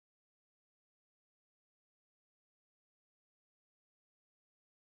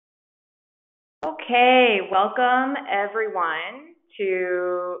Okay, welcome everyone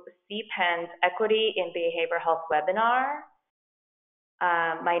to CPEN's Equity in Behavioral Health webinar.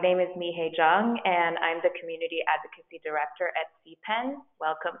 My name is Mihei Jung, and I'm the Community Advocacy Director at CPEN.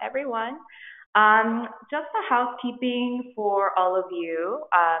 Welcome everyone. Just a housekeeping for all of you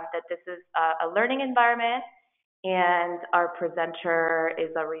that this is a learning environment and our presenter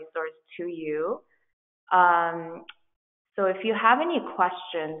is a resource to you. So if you have any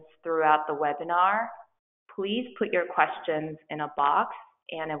questions throughout the webinar, please put your questions in a box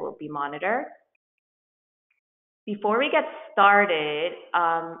and it will be monitored. Before we get started,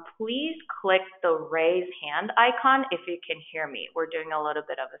 please click the raise hand icon if you can hear me. We're doing a little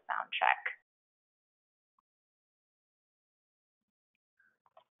bit of a sound check.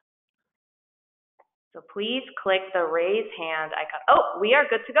 So please click the raise hand icon. Oh, we are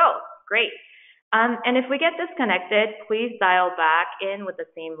good to go. Great. And if we get disconnected, please dial back in with the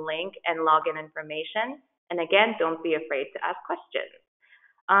same link and login information. And again, don't be afraid to ask questions.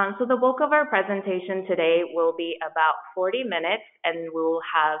 So the bulk of our presentation today will be about 40 minutes, and we will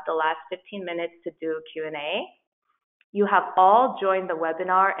have the last 15 minutes to do Q&A. You have all joined the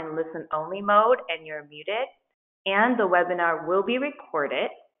webinar in listen-only mode, and you're muted. And the webinar will be recorded.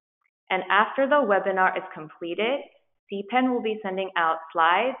 And after the webinar is completed, CPEN will be sending out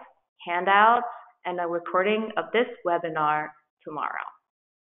slides, handouts, and a recording of this webinar tomorrow.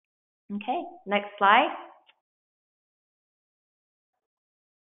 Okay, next slide.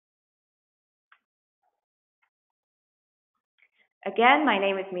 Again, my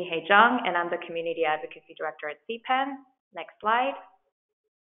name is Mihei Jung, and I'm the Community Advocacy Director at CPEN. Next slide.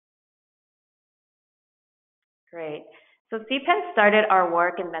 Great. So CPEN started our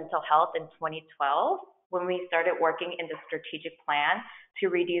work in mental health in 2012 when we started working in the strategic plan to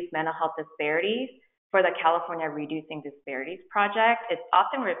reduce mental health disparities for the California Reducing Disparities Project. It's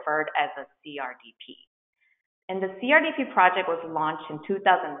often referred as a CRDP. And the CRDP project was launched in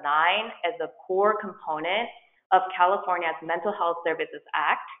 2009 as a core component of California's Mental Health Services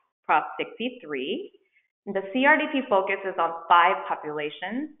Act, Prop 63. And the CRDP focuses on 5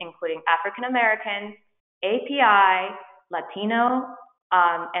 populations, including African Americans, API, Latino,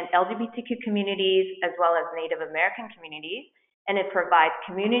 and LGBTQ communities, as well as Native American communities. And it provides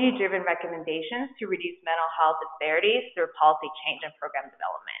community-driven recommendations to reduce mental health disparities through policy change and program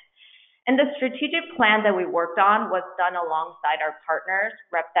development. And the strategic plan that we worked on was done alongside our partners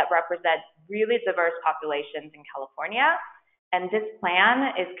that represent really diverse populations in California. And this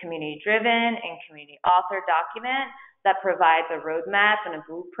plan is community-driven and community-authored document that provides a roadmap and a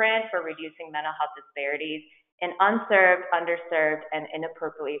blueprint for reducing mental health disparities in unserved, underserved, and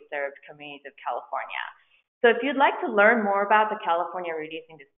inappropriately served communities of California. So if you'd like to learn more about the California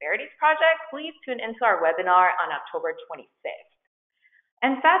Reducing Disparities Project, please tune into our webinar on October 26th.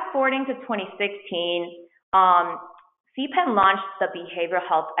 And fast forwarding to 2016, CPEN launched the Behavioral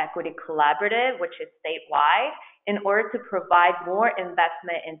Health Equity Collaborative, which is statewide, in order to provide more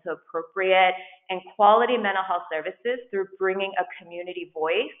investment into appropriate and quality mental health services through bringing a community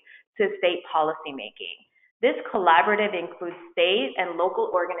voice to state policymaking. This collaborative includes state and local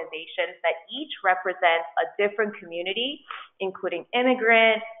organizations that each represent a different community, including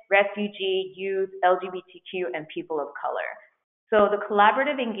immigrant, refugee, youth, LGBTQ, and people of color. So the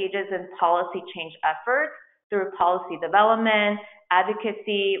collaborative engages in policy change efforts through policy development,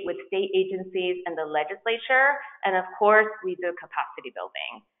 advocacy with state agencies and the legislature, and of course, we do capacity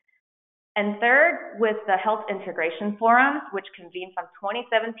building. And third, with the Health Integration Forums, which convened from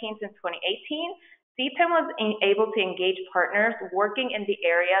 2017 to 2018, CPEN was able to engage partners working in the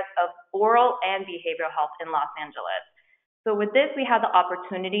areas of oral and behavioral health in Los Angeles. So with this, we had the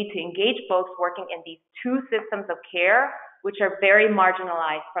opportunity to engage folks working in these 2 systems of care, which are very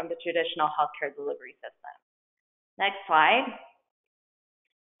marginalized from the traditional healthcare delivery system. Next slide.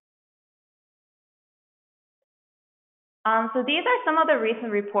 So these are some of the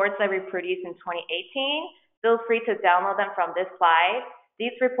recent reports that we produced in 2018. Feel free to download them from this slide.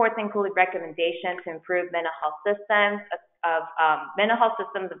 These reports include recommendations to improve mental health systems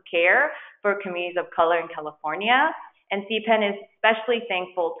of care for communities of color in California. And CPEN is especially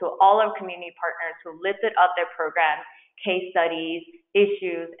thankful to all our community partners who lifted up their programs, case studies,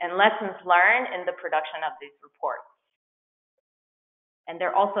 issues, and lessons learned in the production of these reports. And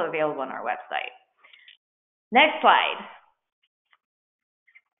they're also available on our website. Next slide.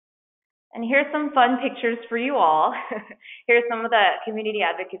 And here's some fun pictures for you all. Here's some of the community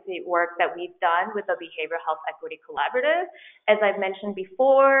advocacy work that we've done with the Behavioral Health Equity Collaborative. As I've mentioned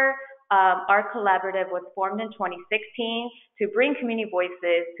before, Our collaborative was formed in 2016 to bring community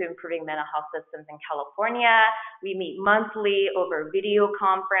voices to improving mental health systems in California. We meet monthly over video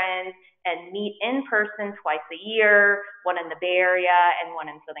conference and meet in person twice a year, one in the Bay Area and one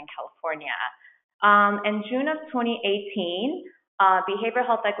in Southern California. In June of 2018, Behavioral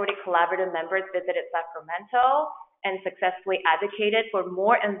Health Equity Collaborative members visited Sacramento and successfully advocated for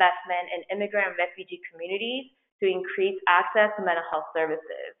more investment in immigrant and refugee communities to increase access to mental health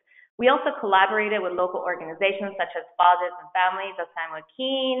services. We also collaborated with local organizations such as Fathers and Families of San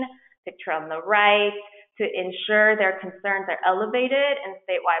Joaquin, Picture on the Right, to ensure their concerns are elevated in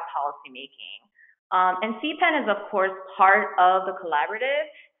statewide policymaking. And CPEN is, of course, part of the collaborative.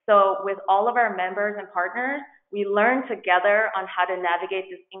 So with all of our members and partners, we learn together on how to navigate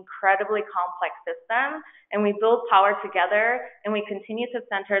this incredibly complex system, and we build power together, and we continue to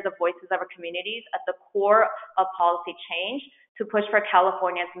center the voices of our communities at the core of policy change to push for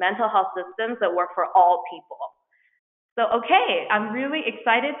California's mental health systems that work for all people. So, okay, I'm really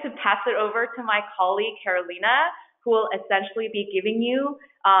excited to pass it over to my colleague, Carolina, who will essentially be giving you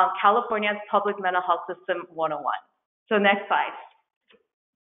California's Public Mental Health System 101. So next slide.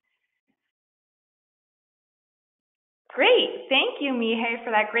 Great. Thank you, Mihai,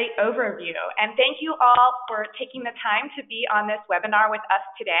 for that great overview. And thank you all for taking the time to be on this webinar with us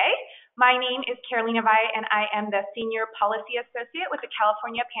today. My name is Carolina Valle, and I am the Senior Policy Associate with the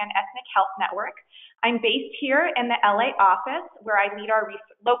California Pan-Ethnic Health Network. I'm based here in the LA office, where I lead our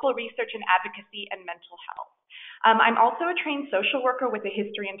local research and advocacy and mental health. I'm also a trained social worker with a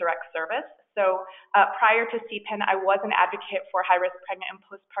history in direct service. So prior to CPEN, I was an advocate for high-risk pregnant and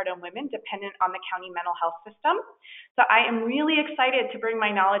postpartum women dependent on the county mental health system. So I am really excited to bring my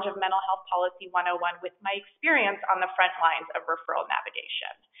knowledge of Mental Health Policy 101 with my experience on the front lines of referral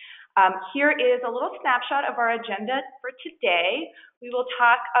navigation. Here is a little snapshot of our agenda for today. We will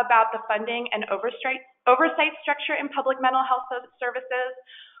talk about the funding and oversight structure in public mental health services.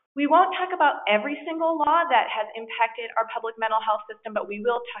 We won't talk about every single law that has impacted our public mental health system, but we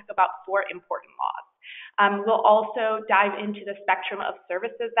will talk about 4 important laws. We'll also dive into the spectrum of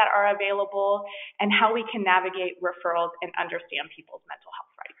services that are available and how we can navigate referrals and understand people's mental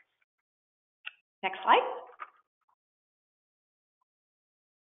health rights. Next slide.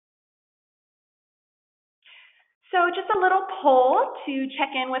 So just a little poll to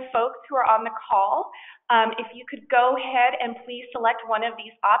check in with folks who are on the call. If you could go ahead and please select one of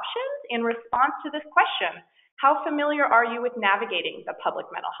these options in response to this question. How familiar are you with navigating the public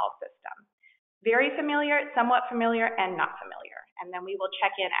mental health system? Very familiar, somewhat familiar, and not familiar. And then we will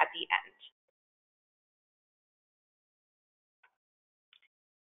check in at the end.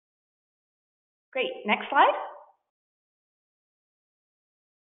 Great, next slide.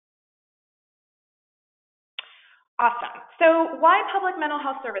 Awesome. So why public mental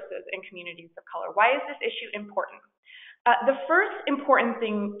health services in communities of color? Why is this issue important? The first important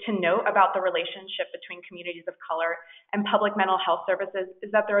thing to note about the relationship between communities of color and public mental health services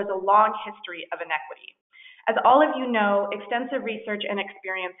is that there is a long history of inequity. As all of you know, extensive research and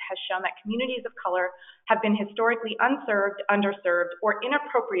experience has shown that communities of color have been historically unserved, underserved, or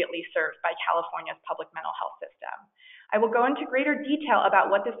inappropriately served by California's public mental health system. I will go into greater detail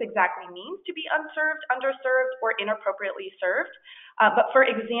about what this exactly means to be unserved, underserved, or inappropriately served. But for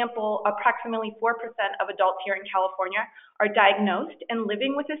example, approximately 4% of adults here in California are diagnosed and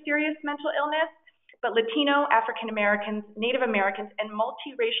living with a serious mental illness, but Latino, African Americans, Native Americans, and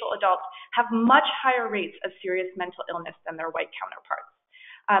multiracial adults have much higher rates of serious mental illness than their white counterparts.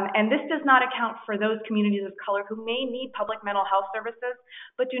 And this does not account for those communities of color who may need public mental health services,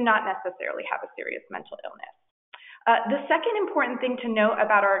 but do not necessarily have a serious mental illness. The second important thing to note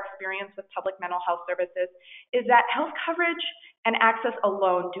about our experience with public mental health services is that health coverage and access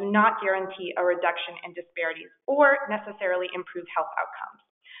alone do not guarantee a reduction in disparities or necessarily improve health outcomes.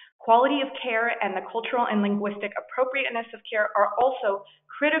 Quality of care and the cultural and linguistic appropriateness of care are also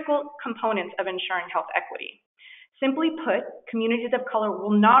critical components of ensuring health equity. Simply put, communities of color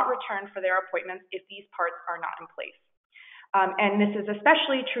will not return for their appointments if these parts are not in place. And this is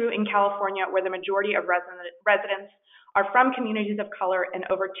especially true in California, where the majority of residents are from communities of color and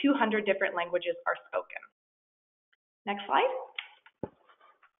over 200 different languages are spoken. Next slide.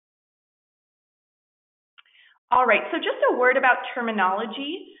 All right, so just a word about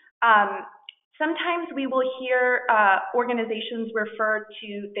terminology. Sometimes we will hear organizations refer to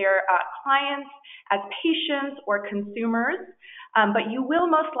their clients as patients or consumers, but you will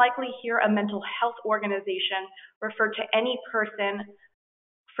most likely hear a mental health organization refer to any person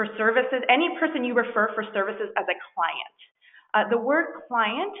for services, any person you refer for services as a client. The word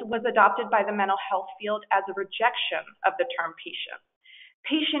client was adopted by the mental health field as a rejection of the term patient.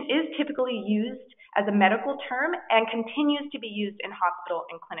 Patient is typically used as a medical term and continues to be used in hospital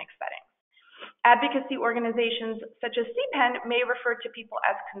and clinic settings. Advocacy organizations such as CPEN may refer to people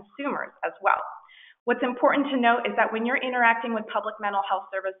as consumers as well. What's important to note is that when you're interacting with public mental health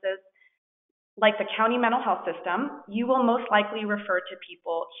services, like the county mental health system, you will most likely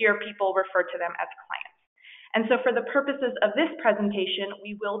hear people refer to them as clients. And so for the purposes of this presentation,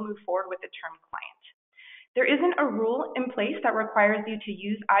 we will move forward with the term client. There isn't a rule in place that requires you to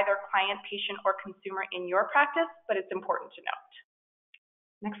use either client, patient, or consumer in your practice, but it's important to note.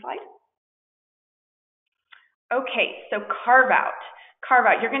 Next slide. Okay, so carve out. Carve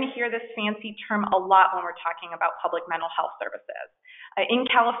out, you're going to hear this fancy term a lot when we're talking about public mental health services. In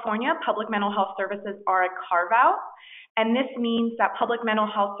California, public mental health services are a carve out, and this means that public mental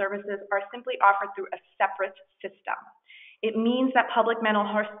health services are simply offered through a separate system. It means that public mental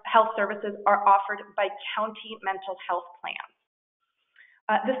health services are offered by county mental health plans.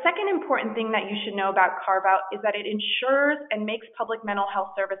 The second important thing that you should know about carve-out is that it ensures and makes public mental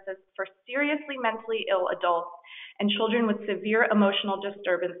health services for seriously mentally ill adults and children with severe emotional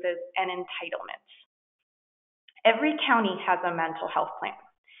disturbances and entitlements. Every county has a mental health plan.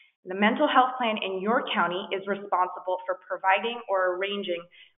 The mental health plan in your county is responsible for providing or arranging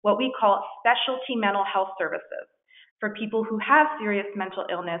what we call specialty mental health services for people who have serious mental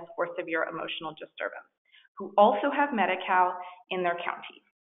illness or severe emotional disturbance, who also have Medi-Cal in their county.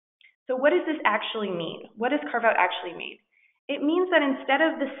 So what does this actually mean? What does carve-out actually mean? It means that instead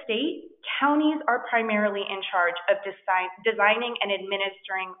of the state, counties are primarily in charge of designing and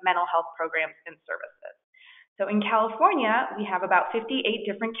administering mental health programs and services. So in California, we have about 58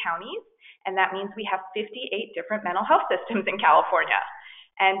 different counties, and that means we have 58 different mental health systems in California.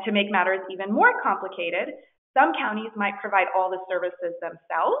 And to make matters even more complicated, some counties might provide all the services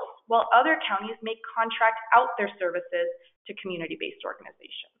themselves, while other counties may contract out their services to community-based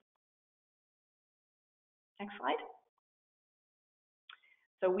organizations. Next slide.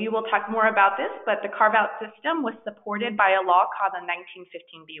 So we will talk more about this, but the carve-out system was supported by a law called the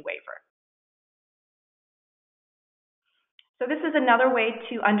 1915B waiver. So this is another way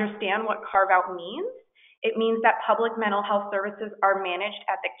to understand what carve-out means. It means that public mental health services are managed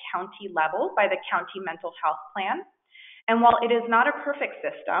at the county level by the county mental health plan. And while it is not a perfect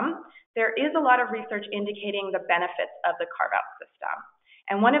system, there is a lot of research indicating the benefits of the carve-out system.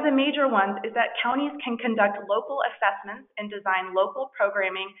 And one of the major ones is that counties can conduct local assessments and design local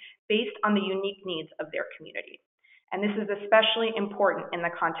programming based on the unique needs of their community. And this is especially important in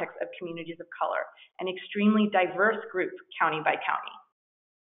the context of communities of color, an extremely diverse group county by county.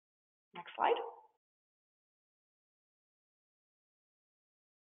 Next slide.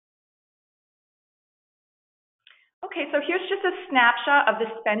 Okay, so here's just a snapshot of the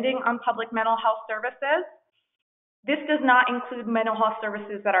spending on public mental health services. This does not include mental health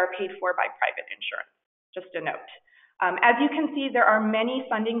services that are paid for by private insurance, just a note. As you can see, there are many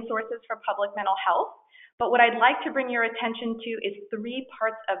funding sources for public mental health, but what I'd like to bring your attention to is 3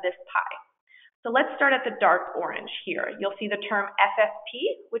 parts of this pie. So let's start at the dark orange here. You'll see the term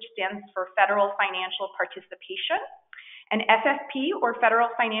FFP, which stands for Federal Financial Participation. And FFP, or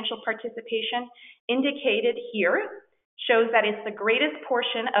Federal Financial Participation, indicated here, shows that it's the greatest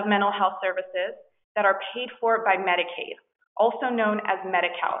portion of mental health services that are paid for by Medicaid, also known as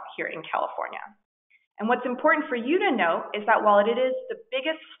Medi-Cal here in California. And what's important for you to know is that while it is the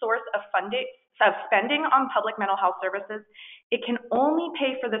biggest source of spending on public mental health services, it can only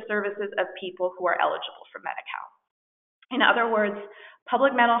pay for the services of people who are eligible for Medi-Cal. In other words,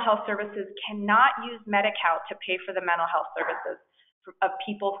 public mental health services cannot use Medi-Cal to pay for the mental health services of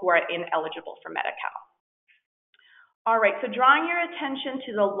people who are ineligible for Medi-Cal. All right, so drawing your attention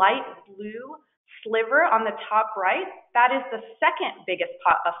to the light blue sliver on the top right, that is the second biggest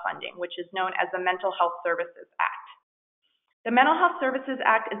pot of funding, which is known as the Mental Health Services Act. The Mental Health Services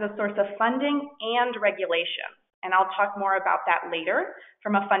Act is a source of funding and regulation, and I'll talk more about that later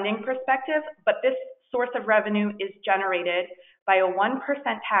from a funding perspective, but this source of revenue is generated by a 1%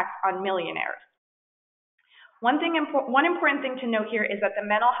 tax on millionaires. One important thing to note here is that the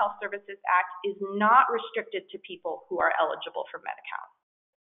Mental Health Services Act is not restricted to people who are eligible for Medi-Cal.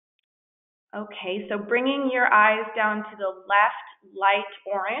 Okay, so bringing your eyes down to the left light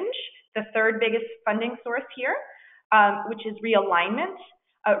orange, the third biggest funding source here, which is realignment.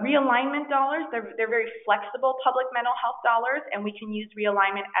 Realignment dollars, they're very flexible public mental health dollars, and we can use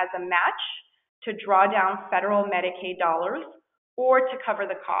realignment as a match to draw down federal Medicaid dollars or to cover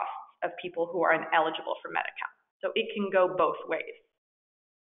the costs of people who are ineligible for Medi-Cal. So it can go both ways.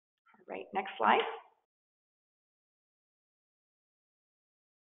 All right, next slide.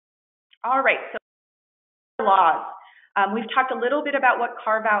 All right, so laws. We've talked a little bit about what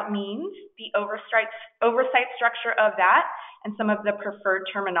carve-out means, the oversight structure of that, and some of the preferred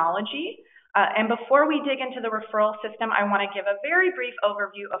terminology. And before we dig into the referral system, I want to give a very brief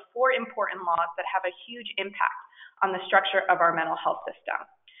overview of 4 important laws that have a huge impact on the structure of our mental health system.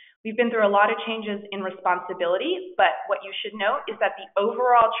 We've been through a lot of changes in responsibility, but what you should note is that the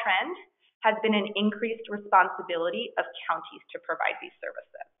overall trend has been an increased responsibility of counties to provide these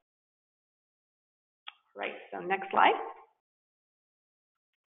services. Right, so next slide.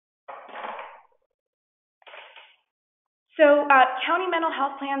 So county mental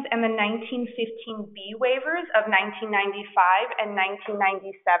health plans and the 1915B waivers of 1995 and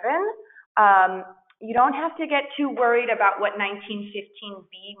 1997, you don't have to get too worried about what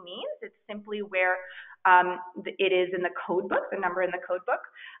 1915B means. It's simply where it is in the code book, the number in the code book.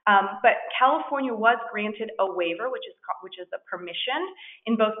 But California was granted a waiver, which is a permission,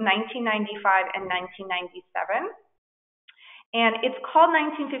 in both 1995 and 1997. And it's called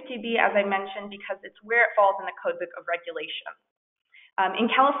 1950B, as I mentioned, because it's where it falls in the Code Book of Regulations.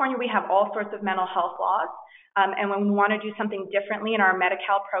 In California, we have all sorts of mental health laws, and when we want to do something differently in our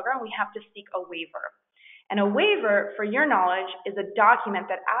Medi-Cal program, we have to seek a waiver. And a waiver, for your knowledge, is a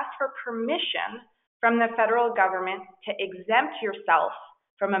document that asks for permission from the federal government to exempt yourself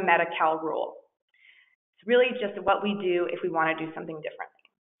from a Medi-Cal rule. It's really just what we do if we want to do something differently.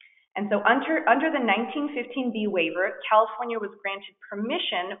 And so under the 1915B waiver, California was granted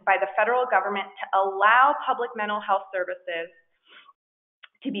permission by the federal government to allow public mental health services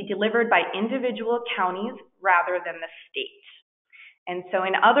to be delivered by individual counties rather than the state. And so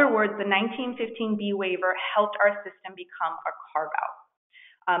in other words, the 1915B waiver helped our system become a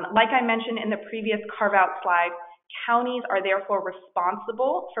carve-out. Like I mentioned in the previous carve-out slide, counties are therefore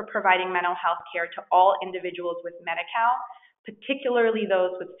responsible for providing mental health care to all individuals with Medi-Cal, particularly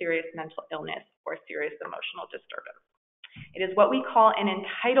those with serious mental illness or serious emotional disturbance. It is what we call an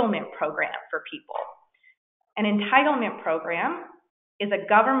entitlement program for people. An entitlement program is a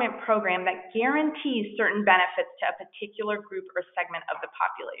government program that guarantees certain benefits to a particular group or segment of the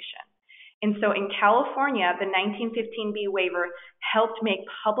population. And so in California, the 1915B waiver helped make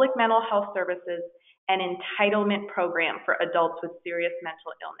public mental health services an entitlement program for adults with serious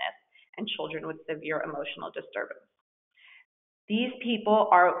mental illness and children with severe emotional disturbance. These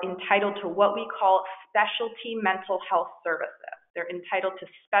people are entitled to what we call specialty mental health services. They're entitled to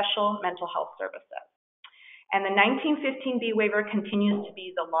special mental health services. And the 1915B waiver continues to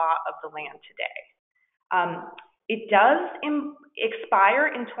be the law of the land today. It does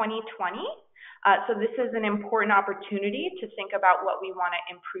expire in 2020, so this is an important opportunity to think about what we want to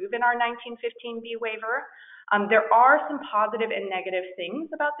improve in our 1915B waiver. There are some positive and negative things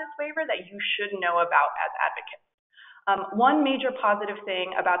about this waiver that you should know about as advocates. One major positive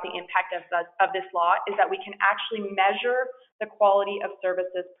thing about the impact of this law is that we can actually measure the quality of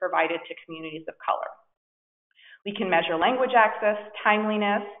services provided to communities of color. We can measure language access,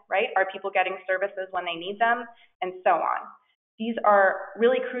 timeliness, right? Are people getting services when they need them, and so on. These are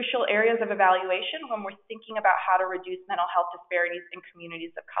really crucial areas of evaluation when we're thinking about how to reduce mental health disparities in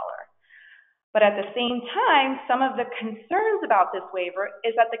communities of color. But at the same time, some of the concerns about this waiver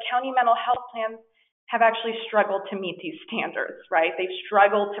is that the county mental health plans have actually struggled to meet these standards, right? They've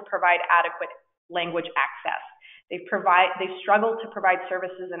struggled to provide adequate language access. They've struggled to provide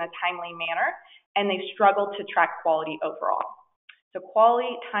services in a timely manner, and they've struggled to track quality overall. So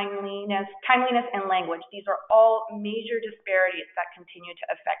quality, timeliness, and language, these are all major disparities that continue to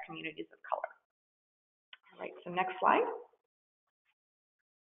affect communities of color. All right, so next slide.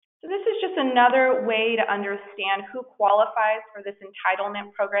 So this is just another way to understand who qualifies for this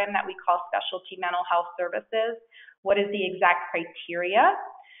entitlement program that we call specialty mental health services. What is the exact criteria?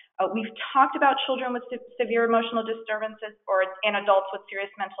 We've talked about children with severe emotional disturbances and adults with serious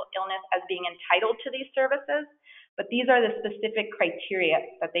mental illness as being entitled to these services, but these are the specific criteria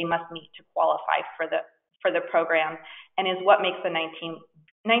that they must meet to qualify for the program, and is what makes the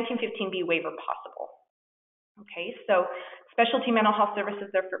 1915B waiver possible. Okay, so specialty mental health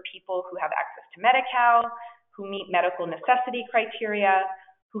services are for people who have access to Medi-Cal, who meet medical necessity criteria,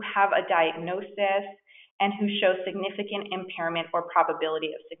 who have a diagnosis, and who show significant impairment or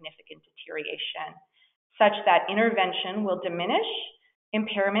probability of significant deterioration, such that intervention will diminish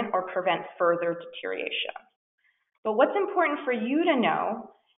impairment or prevent further deterioration. But what's important for you to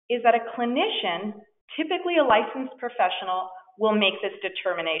know is that a clinician, typically a licensed professional, will make this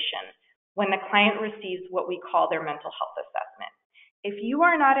determination when the client receives what we call their mental health assessment. If you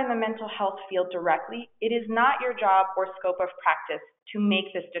are not in the mental health field directly, it is not your job or scope of practice to make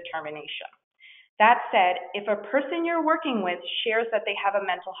this determination. That said, if a person you're working with shares that they have a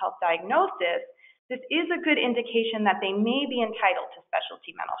mental health diagnosis, this is a good indication that they may be entitled to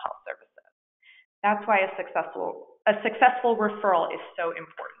specialty mental health services. That's why a successful referral is so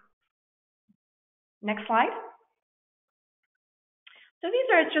important. Next slide. So these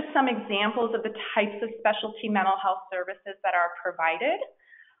are just some examples of the types of specialty mental health services that are provided.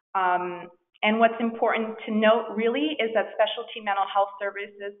 And what's important to note really is that specialty mental health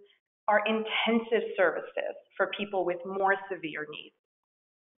services are intensive services for people with more severe needs.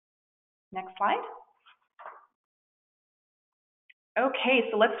 Next slide. Okay,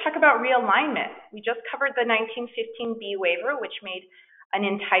 so let's talk about realignment. We just covered the 1915B waiver, which made an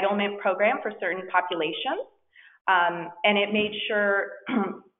entitlement program for certain populations. And it made sure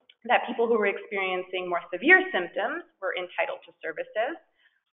that people who were experiencing more severe symptoms were entitled to services.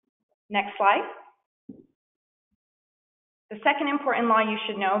 Next slide. The second important law you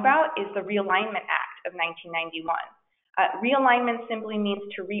should know about is the Realignment Act of 1991. Realignment simply means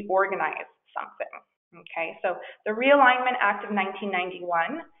to reorganize something. Okay, so the Realignment Act of 1991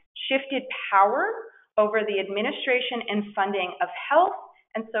 shifted power over the administration and funding of health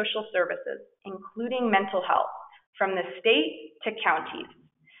and social services, including mental health, from the state to counties.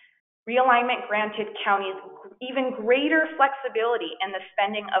 Realignment granted counties even greater flexibility in the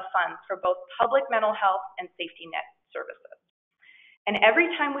spending of funds for both public mental health and safety net services. And every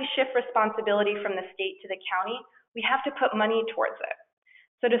time we shift responsibility from the state to the county, we have to put money towards it.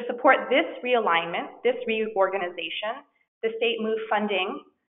 So to support this realignment, this reorganization, the state moved funding,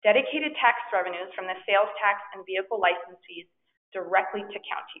 dedicated tax revenues from the sales tax and vehicle license fees directly to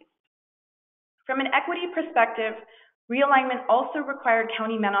counties. From an equity perspective, realignment also required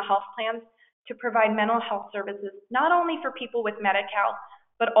county mental health plans to provide mental health services not only for people with Medi-Cal,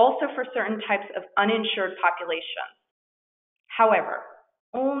 but also for certain types of uninsured populations. However,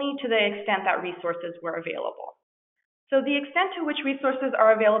 only to the extent that resources were available. So the extent to which resources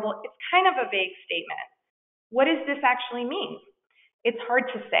are available is kind of a vague statement. What does this actually mean? It's hard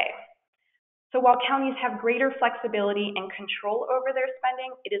to say. So while counties have greater flexibility and control over their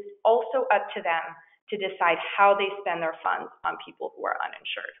spending, it is also up to them to decide how they spend their funds on people who are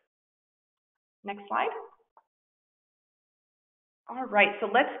uninsured. Next slide. All right,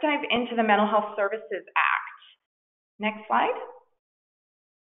 so let's dive into the Mental Health Services Act. Next slide.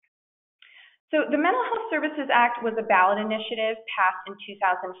 So the Mental Health Services Act was a ballot initiative passed in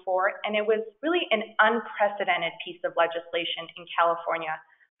 2004, and it was really an unprecedented piece of legislation in California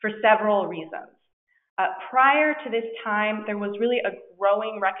for several reasons. Prior to this time, there was really a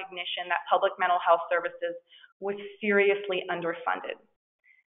growing recognition that public mental health services was seriously underfunded.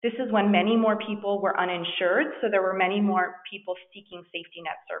 This is when many more people were uninsured, so there were many more people seeking safety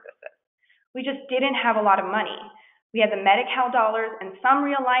net services. We just didn't have a lot of money. We had the Medi-Cal dollars and some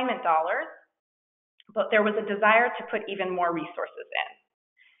realignment dollars, but there was a desire to put even more resources in.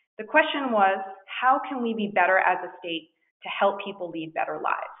 The question was, how can we be better as a state to help people lead better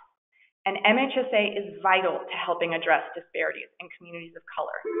lives? And MHSA is vital to helping address disparities in communities of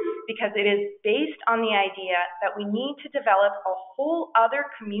color because it is based on the idea that we need to develop a whole other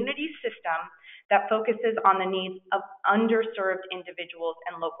community system that focuses on the needs of underserved individuals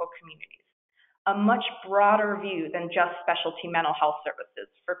and local communities. A much broader view than just specialty mental health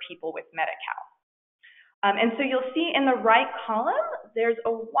services for people with Medi-Cal. And so you'll see in the right column, there's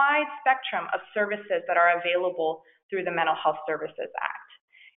a wide spectrum of services that are available through the Mental Health Services Act.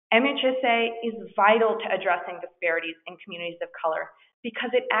 MHSA is vital to addressing disparities in communities of color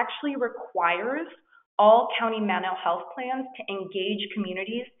because it actually requires all county mental health plans to engage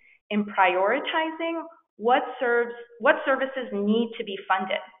communities in prioritizing what services need to be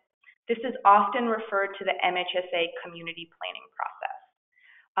funded. This is often referred to the MHSA community planning process.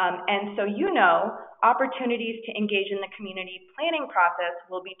 And so opportunities to engage in the community planning process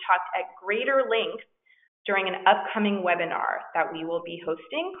will be talked at greater length during an upcoming webinar that we will be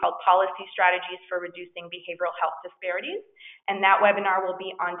hosting called Policy Strategies for Reducing Behavioral Health Disparities. And that webinar will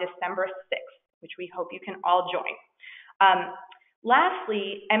be on December 6th, which we hope you can all join.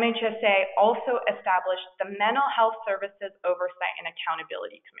 Lastly, MHSA also established the Mental Health Services Oversight and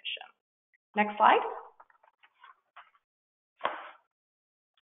Accountability Commission. Next slide.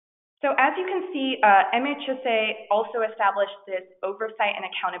 So as you can see, MHSA also established this Oversight and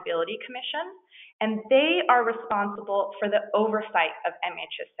Accountability Commission, and they are responsible for the oversight of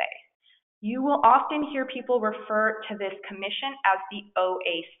MHSA. You will often hear people refer to this commission as the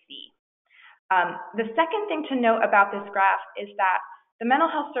OAC. The second thing to note about this graph is that the Mental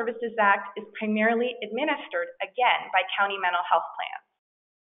Health Services Act is primarily administered, again, by county mental health plans.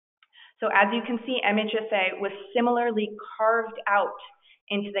 So as you can see, MHSA was similarly carved out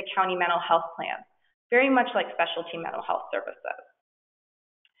into the county mental health plan, very much like specialty mental health services.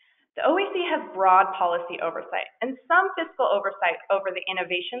 The OAC has broad policy oversight and some fiscal oversight over the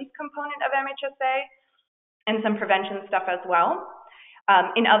innovations component of MHSA and some prevention stuff as well.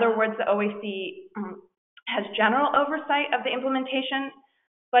 In other words, the OAC has general oversight of the implementation,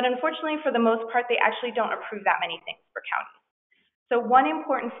 but unfortunately, for the most part, they actually don't approve that many things for counties. So one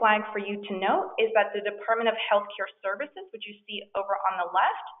important flag for you to note is that the Department of Healthcare Services, which you see over on the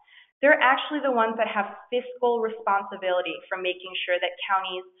left, they're actually the ones that have fiscal responsibility for making sure that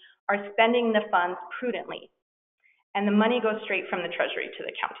counties are spending the funds prudently. And the money goes straight from the Treasury to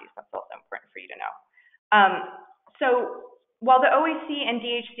the counties. That's also important for you to know. So while the OAC and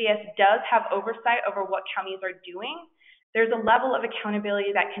DHCS does have oversight over what counties are doing, there's a level of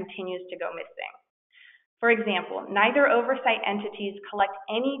accountability that continues to go missing. For example, neither oversight entities collect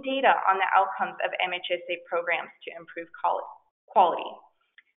any data on the outcomes of MHSA programs to improve quality.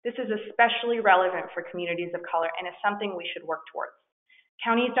 This is especially relevant for communities of color and is something we should work towards.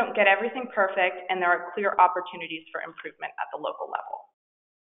 Counties don't get everything perfect, and there are clear opportunities for improvement at the local level.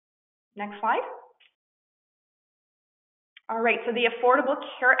 Next slide. All right, so the Affordable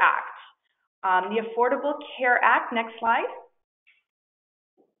Care Act. The Affordable Care Act, next slide.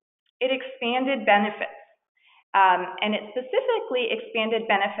 It expanded benefits. And it specifically expanded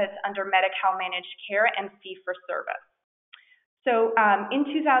benefits under Medi-Cal managed care and fee-for-service. So in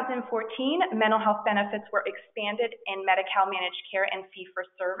 2014, mental health benefits were expanded in Medi-Cal managed care and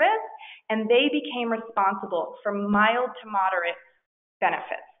fee-for-service, and they became responsible for mild to moderate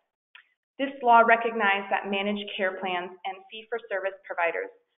benefits. This law recognized that managed care plans and fee-for-service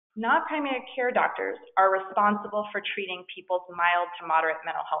providers, not primary care doctors, are responsible for treating people's mild to moderate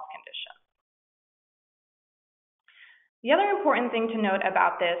mental health conditions. The other important thing to note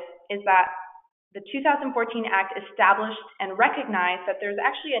about this is that the 2014 Act established and recognized that there's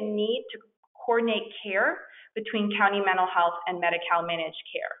actually a need to coordinate care between county mental health and Medi-Cal managed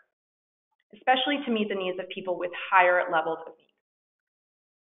care, especially to meet the needs of people with higher levels of need.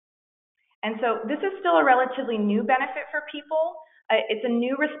 And so this is still a relatively new benefit for people. It's a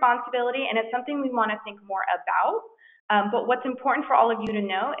new responsibility, and it's something we want to think more about. But what's important for all of you to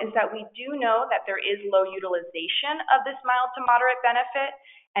know is that we do know that there is low utilization of this mild to moderate benefit,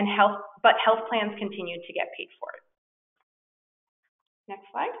 but health plans continue to get paid for it. Next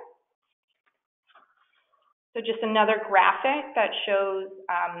slide. So just another graphic that shows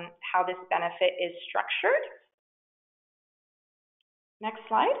how this benefit is structured. Next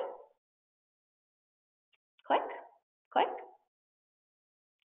slide. Click, click,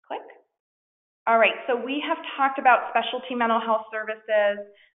 click. All right, so we have talked about specialty mental health services,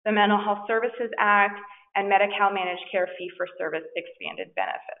 the Mental Health Services Act, and Medi-Cal managed care fee-for-service expanded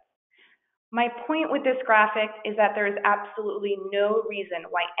benefits. My point with this graphic is that there is absolutely no reason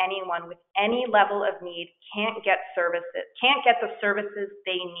why anyone with any level of need can't get the services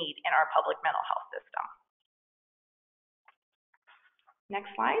they need in our public mental health system.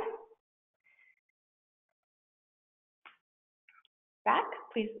 Next slide. Back,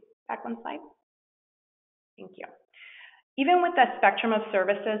 please, back one slide. Thank you. Even with the spectrum of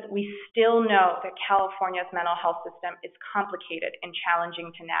services, we still know that California's mental health system is complicated and challenging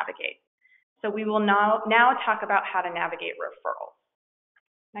to navigate. So we will now talk about how to navigate referrals.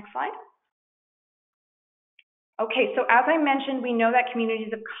 Next slide. Okay, so as I mentioned, we know that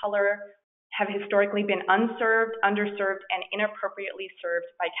communities of color have historically been unserved, underserved, and inappropriately served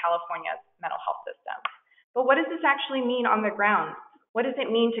by California's mental health system. But what does this actually mean on the ground? What does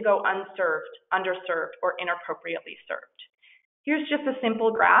it mean to go unserved, underserved, or inappropriately served? Here's just a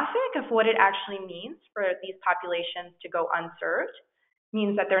simple graphic of what it actually means for these populations to go unserved. It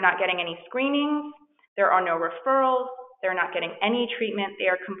means that they're not getting any screenings, there are no referrals, they're not getting any treatment, they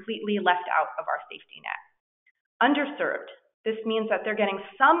are completely left out of our safety net. Underserved, this means that they're getting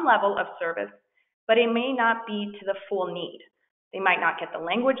some level of service, but it may not be to the full need. They might not get the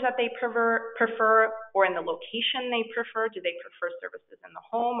language that they prefer or in the location they prefer. Do they prefer services in the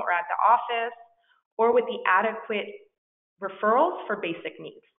home or at the office, or with the adequate referrals for basic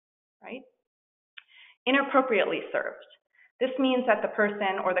needs, right? Inappropriately served. This means that the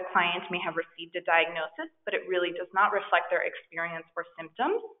person or the client may have received a diagnosis, but it really does not reflect their experience or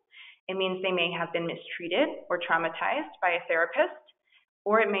symptoms. It means they may have been mistreated or traumatized by a therapist,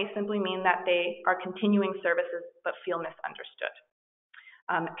 or it may simply mean that they are continuing services but feel misunderstood.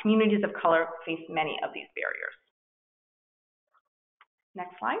 Communities of color face many of these barriers.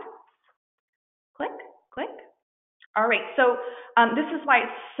 Next slide. Click, click. All right, so this is why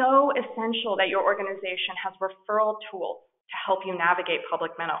it's so essential that your organization has referral tools to help you navigate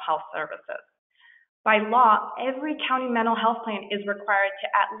public mental health services. By law, every county mental health plan is required to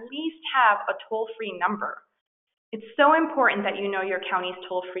at least have a toll-free number. It's so important that you know your county's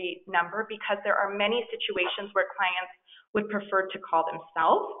toll-free number because there are many situations where clients would prefer to call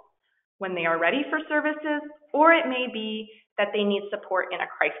themselves when they are ready for services, or it may be that they need support in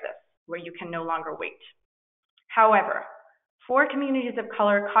a crisis where you can no longer wait. However, for communities of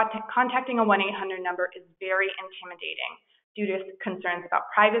color, contacting a 1-800 number is very intimidating due to concerns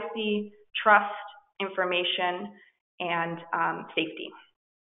about privacy, trust, information, and safety.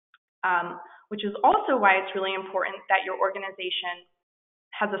 Which is also why it's really important that your organization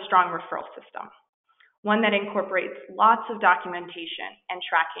has a strong referral system, one that incorporates lots of documentation and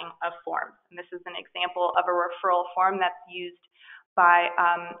tracking of forms. And this is an example of a referral form that's used by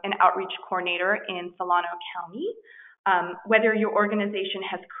an outreach coordinator in Solano County. Whether your organization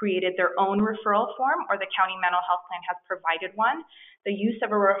has created their own referral form or the county mental health plan has provided one, the use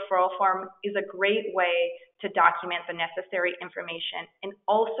of a referral form is a great way to document the necessary information and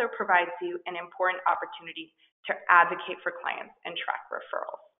also provides you an important opportunity to advocate for clients and track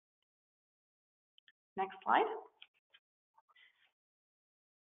referrals. Next slide.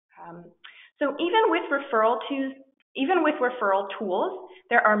 So even with referral tools,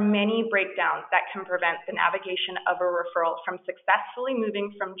 there are many breakdowns that can prevent the navigation of a referral from successfully moving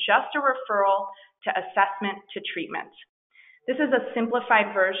from just a referral to assessment to treatment. This is a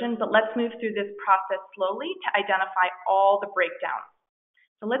simplified version, but let's move through this process slowly to identify all the breakdowns.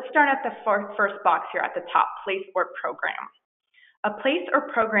 So let's start at the first box here at the top, place or program. A place or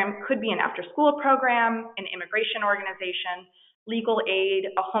program could be an after-school program, an immigration organization, legal aid,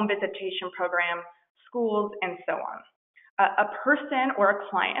 a home visitation program, schools, and so on. A person or a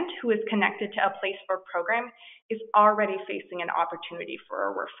client who is connected to a place or program is already facing an opportunity for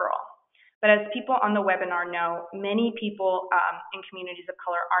a referral. But as people on the webinar know, many people in communities of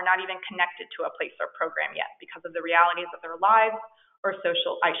color are not even connected to a place or program yet because of the realities of their lives or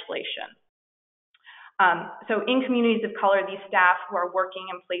social isolation. So in communities of color, these staff who are working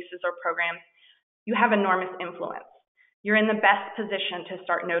in places or programs, you have enormous influence. You're in the best position to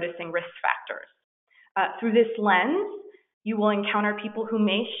start noticing risk factors. Through this lens, you will encounter people who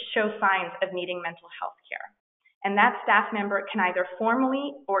may show signs of needing mental health care. And that staff member can either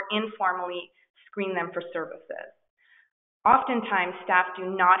formally or informally screen them for services. Oftentimes, staff do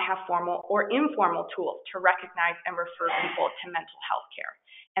not have formal or informal tools to recognize and refer people to mental health care.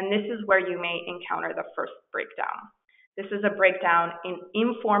 And this is where you may encounter the first breakdown. This is a breakdown in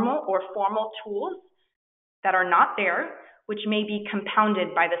informal or formal tools that are not there, which may be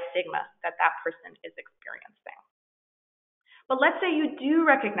compounded by the stigma that that person is experiencing. But let's say you do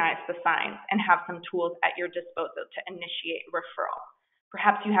recognize the signs and have some tools at your disposal to initiate referral.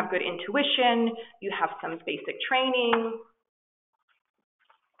 Perhaps you have good intuition, you have some basic training,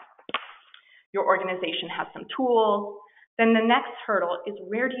 your organization has some tools. Then the next hurdle is,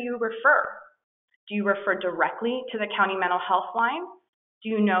 where do you refer? Do you refer directly to the county mental health line? Do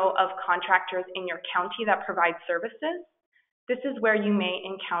you know of contractors in your county that provide services? This is where you may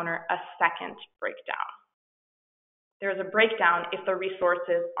encounter a second breakdown. There's a breakdown if the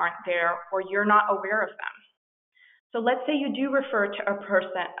resources aren't there or you're not aware of them. So let's say you do refer to a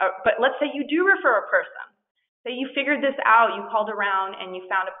person, Say you figured this out, you called around and you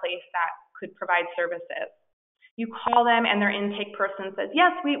found a place that could provide services. You call them and their intake person says,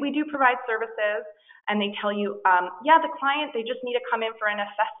 yes, we do provide services. And they tell you, yeah, the client, they just need to come in for an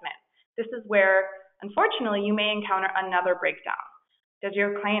assessment. This is where, unfortunately, you may encounter another breakdown. Does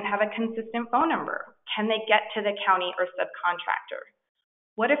your client have a consistent phone number? Can they get to the county or subcontractor?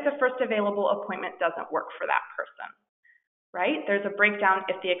 What if the first available appointment doesn't work for that person, right? There's a breakdown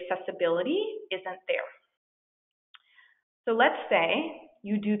if the accessibility isn't there. So let's say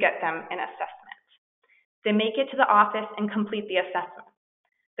you do get them an assessment. They make it to the office and complete the assessment.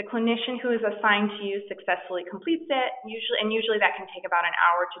 The clinician who is assigned to you successfully completes it, usually that can take about an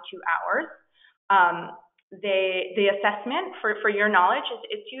hour to 2 hours. The assessment, for your knowledge,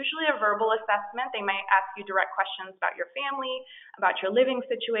 it's usually a verbal assessment. They might ask you direct questions about your family, about your living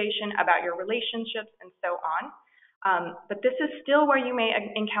situation, about your relationships, and so on. But this is still where you may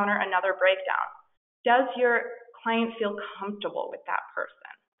encounter another breakdown. Does your client feel comfortable with that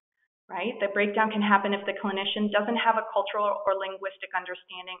person, right? The breakdown can happen if the clinician doesn't have a cultural or linguistic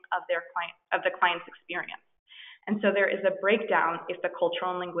understanding of the client's experience. And so there is a breakdown if the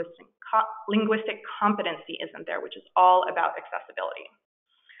cultural and linguistic competency isn't there, which is all about accessibility.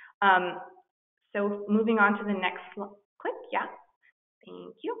 So moving on to the next click, yeah,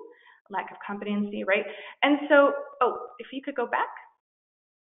 thank you. Lack of competency, right? And so, if you could go back.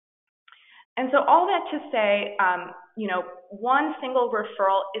 And so all that to say, one single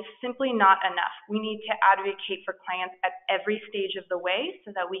referral is simply not enough. We need to advocate for clients at every stage of the way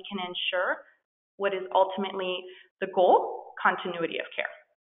so that we can ensure what is ultimately the goal: continuity of care.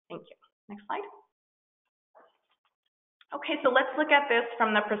 Thank you. Next slide. Okay, so let's look at this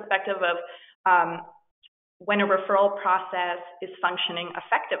from the perspective of when a referral process is functioning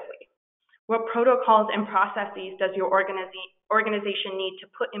effectively. What protocols and processes does your organization need to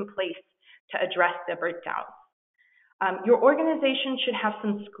put in place to address the breakdown? Your organization should have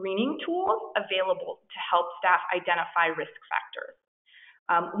some screening tools available to help staff identify risk factors.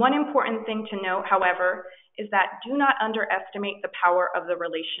 One important thing to note, however, is that do not underestimate the power of the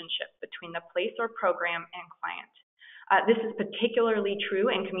relationship between the place or program and client. This is particularly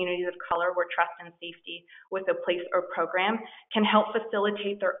true in communities of color where trust and safety with a place or program can help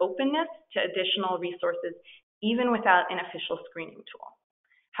facilitate their openness to additional resources, even without an official screening tool.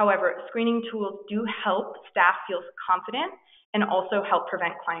 However, screening tools do help staff feel confident and also help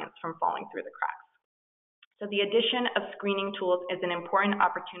prevent clients from falling through the cracks. So the addition of screening tools is an important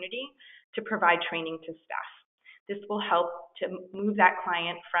opportunity to provide training to staff. This will help to move that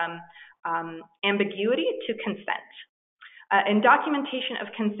client from ambiguity to consent. And documentation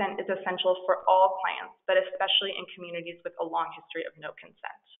of consent is essential for all clients, but especially in communities with a long history of no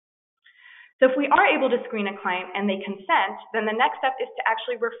consent. So if we are able to screen a client and they consent, then the next step is to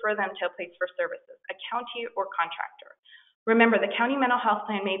actually refer them to a place for services, a county or contractor. Remember, the county mental health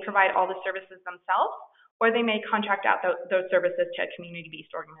plan may provide all the services themselves, or they may contract out those services to a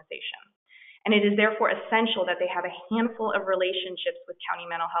community-based organization. And it is therefore essential that they have a handful of relationships with county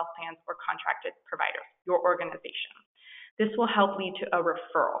mental health plans or contracted providers, your organization. This will help lead to a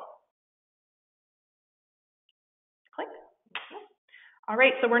referral. Click. All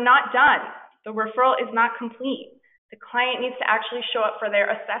right, so we're not done. The referral is not complete. The client needs to actually show up for their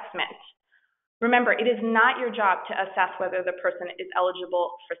assessment. Remember, it is not your job to assess whether the person is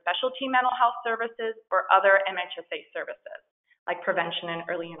eligible for specialty mental health services or other MHSA services, like prevention and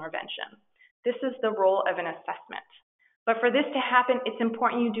early intervention. This is the role of an assessment. But for this to happen, it's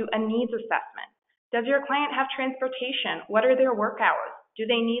important you do a needs assessment. Does your client have transportation? What are their work hours? Do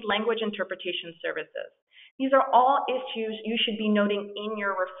they need language interpretation services? These are all issues you should be noting in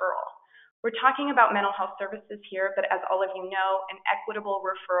your referral. We're talking about mental health services here, but as all of you know, an equitable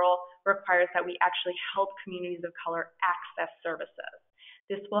referral requires that we actually help communities of color access services.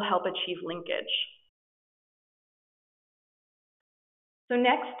 This will help achieve linkage. So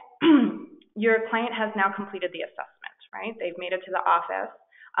next, your client has now completed the assessment, right? They've made it to the office,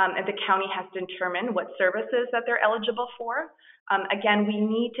 and the county has determined what services that they're eligible for. Again, we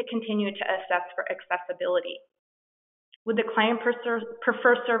need to continue to assess for accessibility. Would the client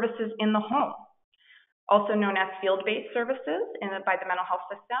prefer services in the home, also known as field-based services by the mental health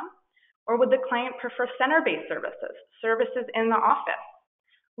system? Or would the client prefer center-based services, services in the office?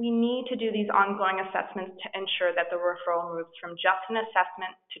 We need to do these ongoing assessments to ensure that the referral moves from just an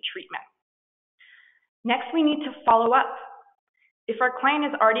assessment to treatment. Next, we need to follow up. If our client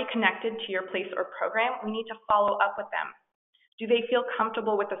is already connected to your place or program, we need to follow up with them. Do they feel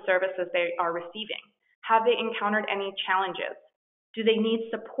comfortable with the services they are receiving? Have they encountered any challenges? Do they need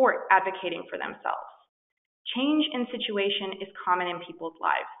support advocating for themselves? Change in situation is common in people's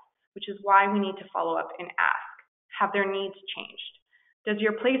lives, which is why we need to follow up and ask, have their needs changed? Does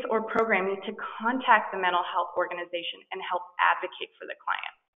your place or program need to contact the mental health organization and help advocate for the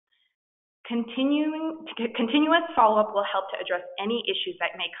client? Continuous follow-up will help to address any issues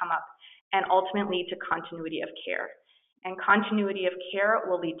that may come up and ultimately lead to continuity of care. And continuity of care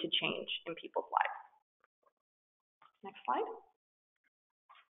will lead to change in people's lives. Next slide.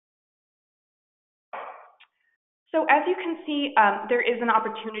 So as you can see, there is an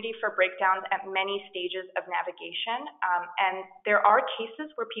opportunity for breakdowns at many stages of navigation, and there are cases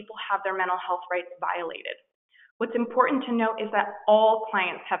where people have their mental health rights violated. What's important to note is that all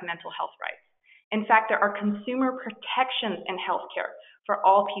clients have mental health rights. In fact, there are consumer protections in healthcare for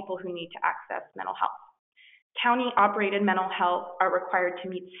all people who need to access mental health. County-operated mental health are required to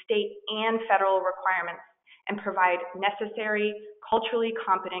meet state and federal requirements and provide necessary, culturally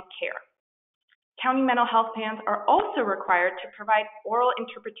competent care. County mental health plans are also required to provide oral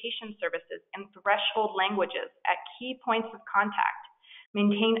interpretation services in threshold languages at key points of contact,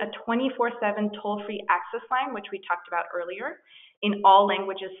 maintain a 24/7 toll-free access line, which we talked about earlier, in all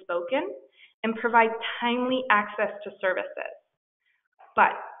languages spoken, and provide timely access to services.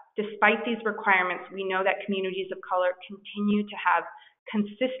 But despite these requirements, we know that communities of color continue to have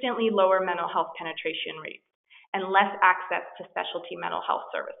consistently lower mental health penetration rates and less access to specialty mental health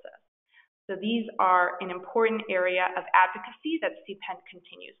services. So these are an important area of advocacy that CPEN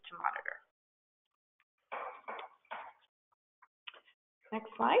continues to monitor. Next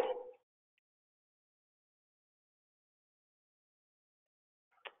slide.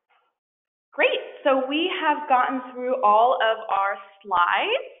 Great. So we have gotten through all of our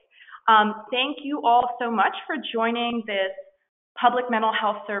slides. Thank you all so much for joining this Public Mental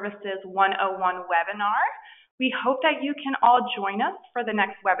Health Services 101 webinar. We hope that you can all join us for the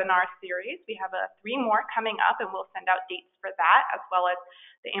next webinar series. We have 3 more coming up, and we'll send out dates for that, as well as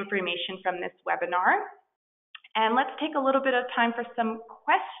the information from this webinar. And let's take a little bit of time for some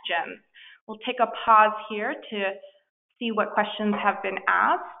questions. We'll take a pause here to see what questions have been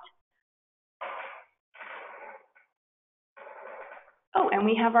asked. Oh, and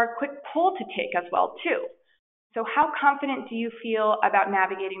we have our quick poll to take as well, too. So how confident do you feel about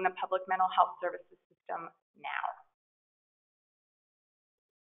navigating the public mental health services system now?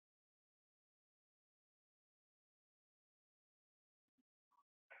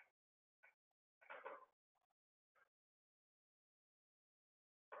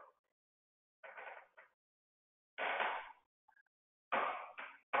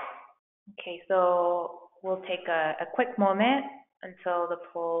 Okay, so we'll take a quick moment until the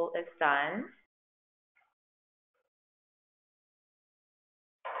poll is done.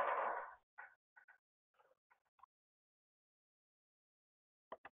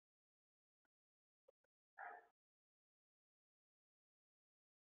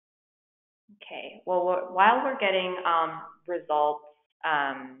 Okay, well, while we're getting results,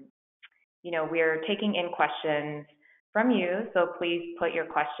 we're taking in questions from you, so please put your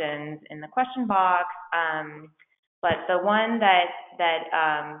questions in the question box. But the one that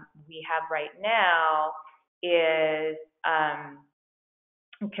we have right now is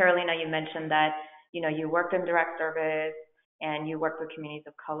Carolina. You mentioned that you worked in direct service and you worked with communities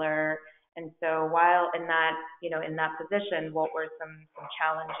of color. And so while in that in that position, what were some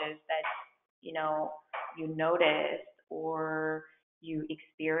challenges that you noticed or you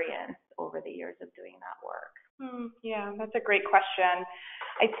experienced over the years of doing that work? Yeah, that's a great question.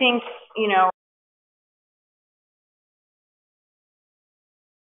 I think,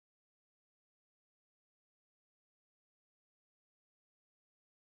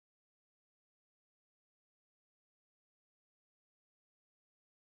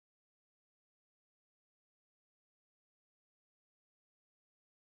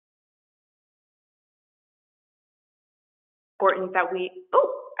 important that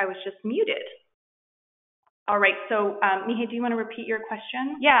I was just muted. All right, so Mihai, do you want to repeat your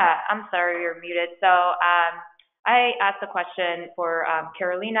question? Yeah, I'm sorry, you're muted. So I asked a question for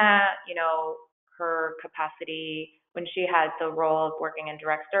Carolina, her capacity when she had the role of working in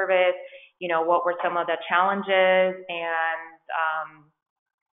direct service, what were some of the challenges and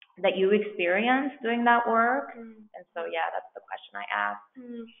that you experienced doing that work? And so, yeah, that's the question I asked.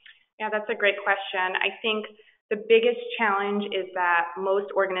 Yeah, that's a great question. I think the biggest challenge is that most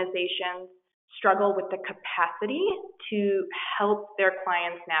organizations struggle with the capacity to help their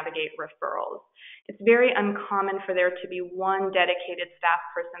clients navigate referrals. It's very uncommon for there to be one dedicated staff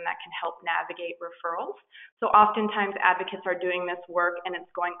person that can help navigate referrals. So oftentimes advocates are doing this work and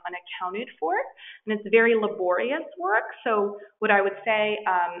it's going unaccounted for, and it's very laborious work. So what I would say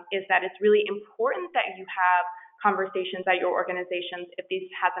is that it's really important that you have conversations at your organizations, if this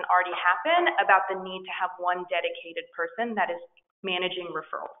hasn't already happened, about the need to have one dedicated person that is managing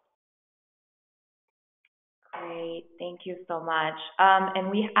referrals. Great, thank you so much. And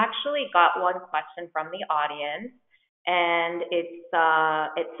we actually got one question from the audience, and it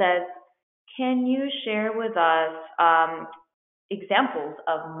says, can you share with us examples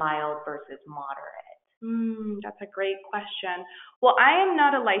of mild versus moderate? That's a great question. Well, I am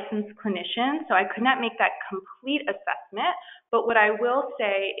not a licensed clinician, so I could not make that complete assessment. But what I will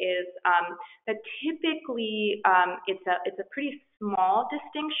say is that typically it's a pretty small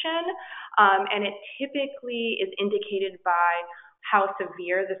distinction, and it typically is indicated by how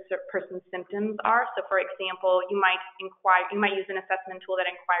severe the person's symptoms are. So, for example, you might use an assessment tool that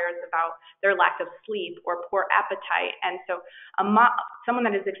inquires about their lack of sleep or poor appetite, and so someone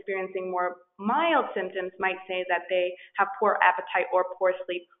that is experiencing more mild symptoms might say that they have poor appetite or poor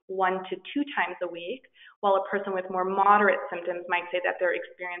sleep 1 to 2 times a week, while a person with more moderate symptoms might say that they're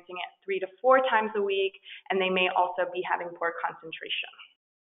experiencing it 3 to 4 times a week, and they may also be having poor concentration.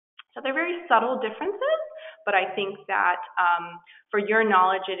 So they're very subtle differences, but I think that for your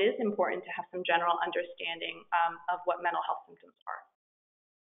knowledge, it is important to have some general understanding of what mental health symptoms are.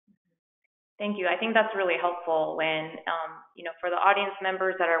 Thank you. I think that's really helpful when, for the audience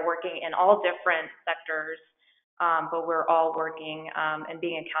members that are working in all different sectors, but we're all working and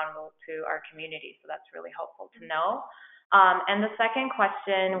being accountable to our community. So that's really helpful to know. And the second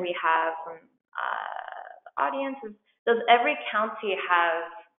question we have from the audience is, does every county have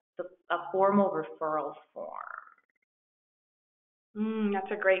a formal referral form?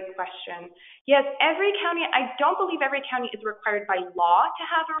 That's a great question. Yes, every county, I don't believe every county is required by law to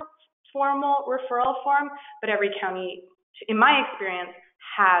have a formal referral form, but every county, in my experience,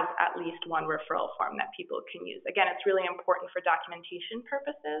 has at least one referral form that people can use. Again, it's really important for documentation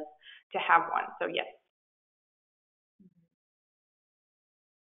purposes to have one. So yes.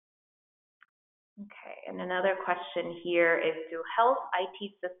 Okay, and another question here is, do health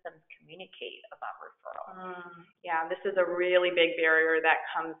IT systems communicate about referrals? Yeah, this is a really big barrier that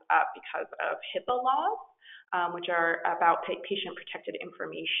comes up because of HIPAA laws, which are about patient protected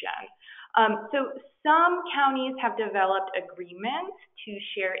information. So some counties have developed agreements to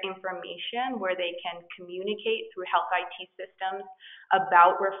share information where they can communicate through health IT systems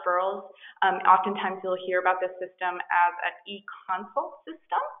about referrals. Oftentimes you'll hear about this system as an e-consult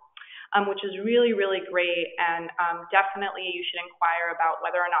system, which is really, really great. And definitely you should inquire about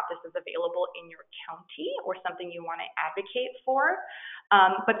whether or not this is available in your county or something you want to advocate for.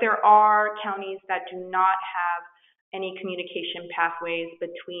 But there are counties that do not have any communication pathways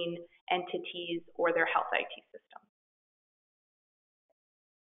between entities or their health IT system.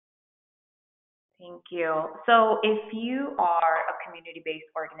 Thank you. So if you are a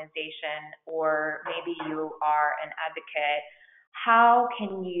community-based organization, or maybe you are an advocate, how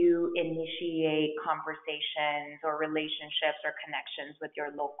can you initiate conversations or relationships or connections with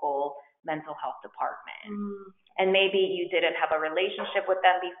your local mental health department? And maybe you didn't have a relationship with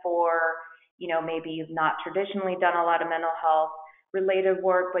them before, maybe you've not traditionally done a lot of mental health related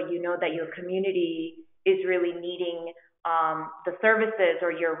work, but you know that your community is really needing the services,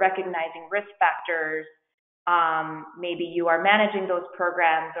 or you're recognizing risk factors. Maybe you are managing those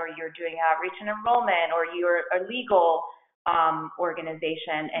programs, or you're doing outreach and enrollment, or you're a legal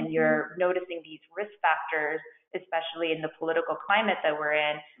organization, and you're noticing these risk factors, especially in the political climate that we're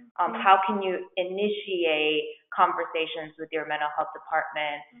in. How can you initiate conversations with your mental health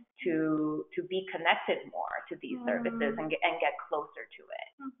department to be connected more to these services and get closer to it?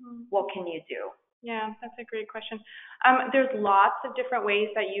 What can you do? Yeah, that's a great question. There's lots of different ways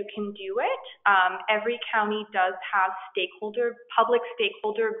that you can do it. Every county does have public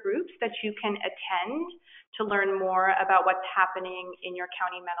stakeholder groups that you can attend to learn more about what's happening in your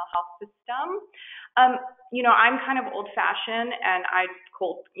county mental health system. I'm kind of old-fashioned, and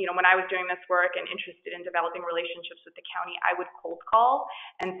when I was doing this work and interested in developing relationships with the county, I would cold call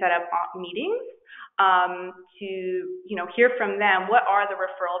and set up meetings to hear from them what are the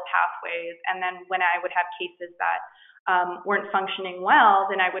referral pathways. And then when I would have cases that weren't functioning well,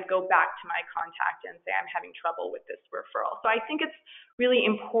 then I would go back to my contact and say, I'm having trouble with this referral. So I think it's really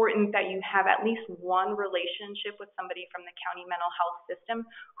important that you have at least one relationship with somebody from the county mental health system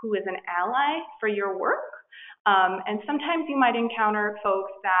who is an ally for your work. And sometimes you might encounter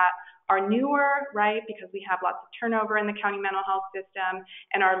folks that are newer, right, because we have lots of turnover in the county mental health system,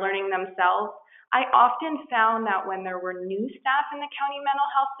 and are learning themselves. I often found that when there were new staff in the county mental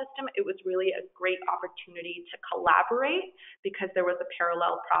health system, it was really a great opportunity to collaborate, because there was a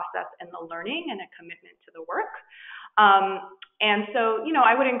parallel process in the learning and a commitment to the work. And so,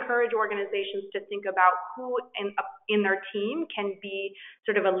 I would encourage organizations to think about who in their team can be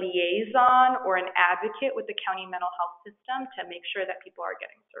sort of a liaison or an advocate with the county mental health system to make sure that people are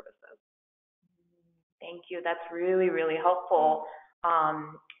getting services. Thank you. That's really, really helpful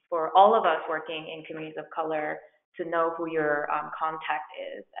for all of us working in communities of color to know who your contact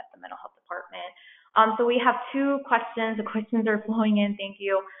is at the mental health department. So we have two questions. The questions are flowing in. Thank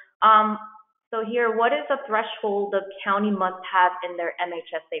you. So here, what is the threshold the county must have in their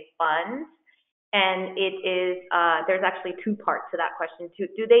MHSA funds? And it is, there's actually two parts to that question too.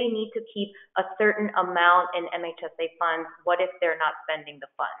 Do they need to keep a certain amount in MHSA funds? What if they're not spending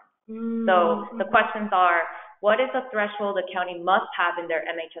the funds? So the questions are, what is the threshold the county must have in their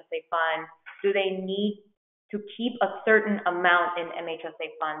MHSA funds? Do they need to keep a certain amount in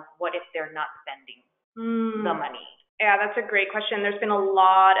MHSA funds? What if they're not spending the money? Yeah, that's a great question. There's been a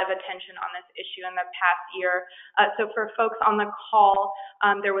lot of attention on this issue in the past year. So for folks on the call,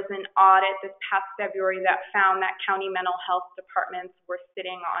 there was an audit this past February that found that county mental health departments were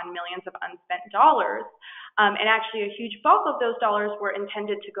sitting on millions of unspent dollars. And actually a huge bulk of those dollars were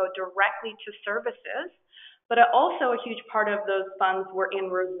intended to go directly to services, but also a huge part of those funds were in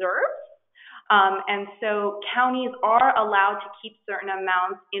reserves. And so counties are allowed to keep certain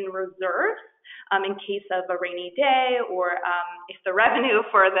amounts in reserves in case of a rainy day, or if the revenue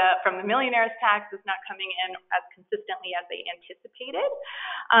from the millionaire's tax is not coming in as consistently as they anticipated.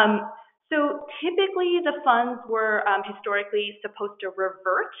 So typically the funds were historically supposed to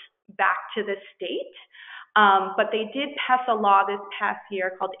revert back to the state. But they did pass a law this past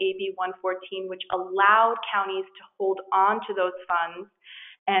year called AB 114, which allowed counties to hold on to those funds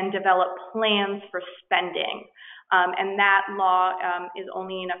and develop plans for spending. And that law is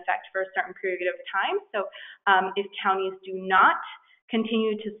only in effect for a certain period of time. So if counties do not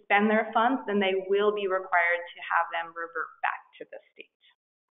continue to spend their funds, then they will be required to have them revert back to the state.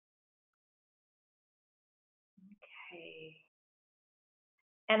 Okay.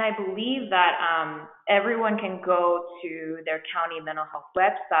 And I believe that everyone can go to their county mental health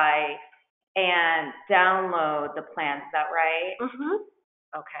website and download the plans. Is that right? Mm-hmm.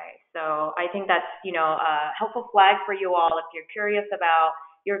 Okay. So I think that's, a helpful flag for you all. If you're curious about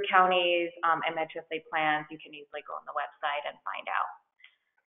your county's MHSA plans, you can easily go on the website and find out.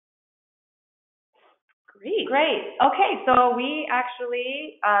 Great. Okay, so we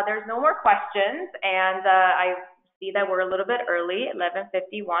actually, there's no more questions, and I see that we're a little bit early,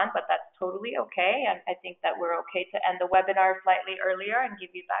 11:51, but that's totally okay, and I think that we're okay to end the webinar slightly earlier and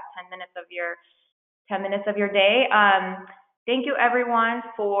give you back 10 minutes of your day. Thank you everyone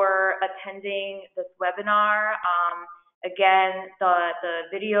for attending this webinar. Again, the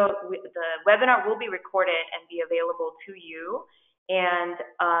webinar will be recorded and be available to you. And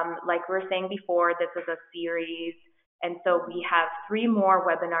like we were saying before, this is a series, and so we have 3 more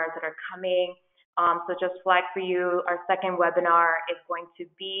webinars that are coming. So just flag for you, our second webinar is going to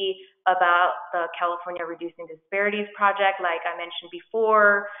be about the California Reducing Disparities Project, like I mentioned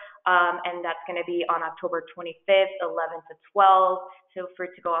before, and that's going to be on October 25th, 11 to 12. Feel free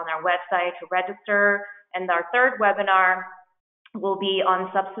to go on our website to register. And our third webinar will be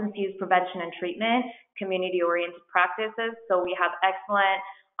on substance use prevention and treatment, community-oriented practices. So we have excellent,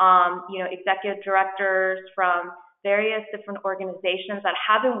 executive directors from various different organizations that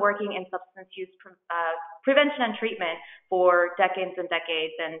have been working in substance use prevention and treatment for decades and decades.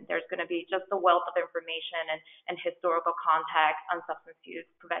 And there's going to be just a wealth of information and historical context on substance use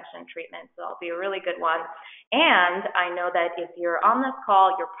prevention and treatment. So it'll be a really good one. And I know that if you're on this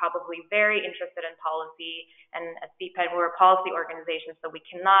call, you're probably very interested in policy. And at CPED, we're a policy organization, so we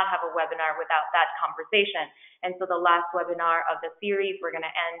cannot have a webinar without that conversation. And so the last webinar of the series, we're going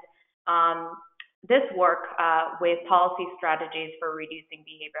to end this work with policy strategies for reducing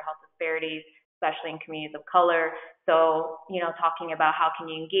behavioral health disparities, especially in communities of color. So, talking about how can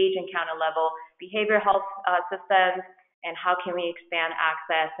you engage in county-level behavioral health systems, and how can we expand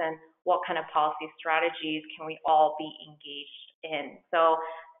access, and what kind of policy strategies can we all be engaged in. So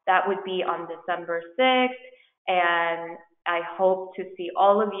that would be on December 6th, and I hope to see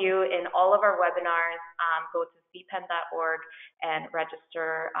all of you in all of our webinars. Go to cpen.org and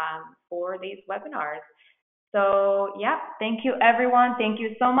register for these webinars. So, yeah, thank you, everyone. Thank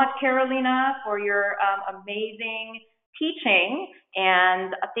you so much, Carolina, for your amazing teaching.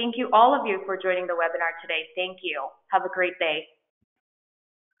 And thank you, all of you, for joining the webinar today. Thank you. Have a great day.